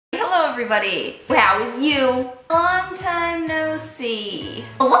everybody! How is you? Long time no see.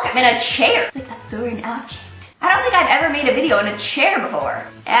 Oh look, I'm in a chair. It's like a foreign object. I don't think I've ever made a video in a chair before.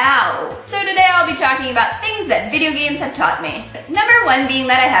 Ow. So today I'll be talking about things that video games have taught me. Number one being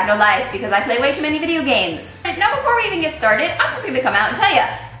that I have no life because I play way too many video games. Now before we even get started, I'm just gonna come out and tell you,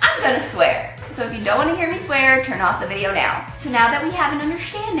 I'm gonna swear. So if you don't want to hear me swear, turn off the video now. So now that we have an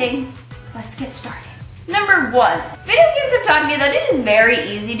understanding, let's get started. Number one, video games have taught me that it is very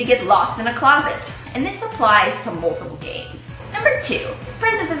easy to get lost in a closet. And this applies to multiple games. Number two,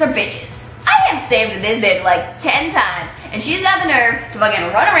 princesses are bitches. I have saved this bitch like 10 times, and she's got the nerve to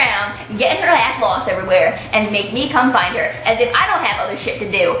fucking run around, getting her ass lost everywhere, and make me come find her, as if I don't have other shit to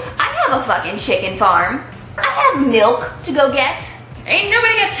do. I have a fucking chicken farm. I have milk to go get. Ain't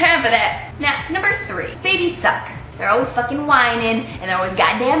nobody got time for that. Now, number three, babies suck. They're always fucking whining, and they're always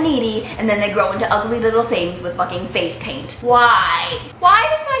goddamn needy, and then they grow into ugly little things with fucking face paint. Why? Why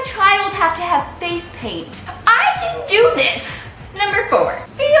does my child have to have face paint? I can do this! Number four,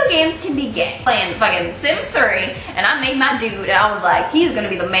 video games can be gay. Playing fucking Sims 3, and I made my dude, and I was like, he's gonna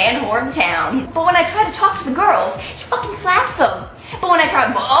be the man whore of town. But when I try to talk to the girls, he fucking slaps them. But when I try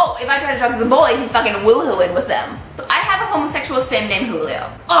to, if I try to talk to the boys, he's fucking woohooing with them. So I have a homosexual sim named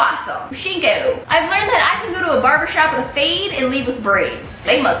Julio. Awesome. Shinko. I've learned that I can go to a barbershop with a fade and leave with braids.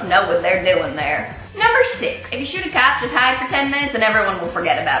 They must know what they're doing there. Number six, if you shoot a cop, just hide for 10 minutes and everyone will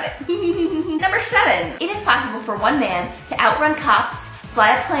forget about it. Number seven, it is possible for one man to outrun cops,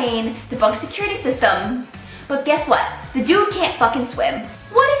 fly a plane, debug security systems, but guess what? The dude can't fucking swim.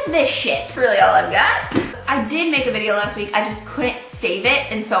 What is this shit? That's really all I've got. I did make a video last week, I just couldn't save it,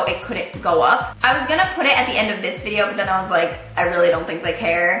 and so it couldn't go up. I was gonna put it at the end of this video, but then I was like, I really don't think they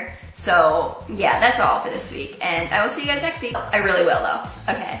care. So yeah, that's all for this week, and I will see you guys next week. I really will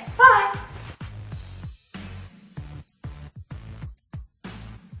though. Okay, bye.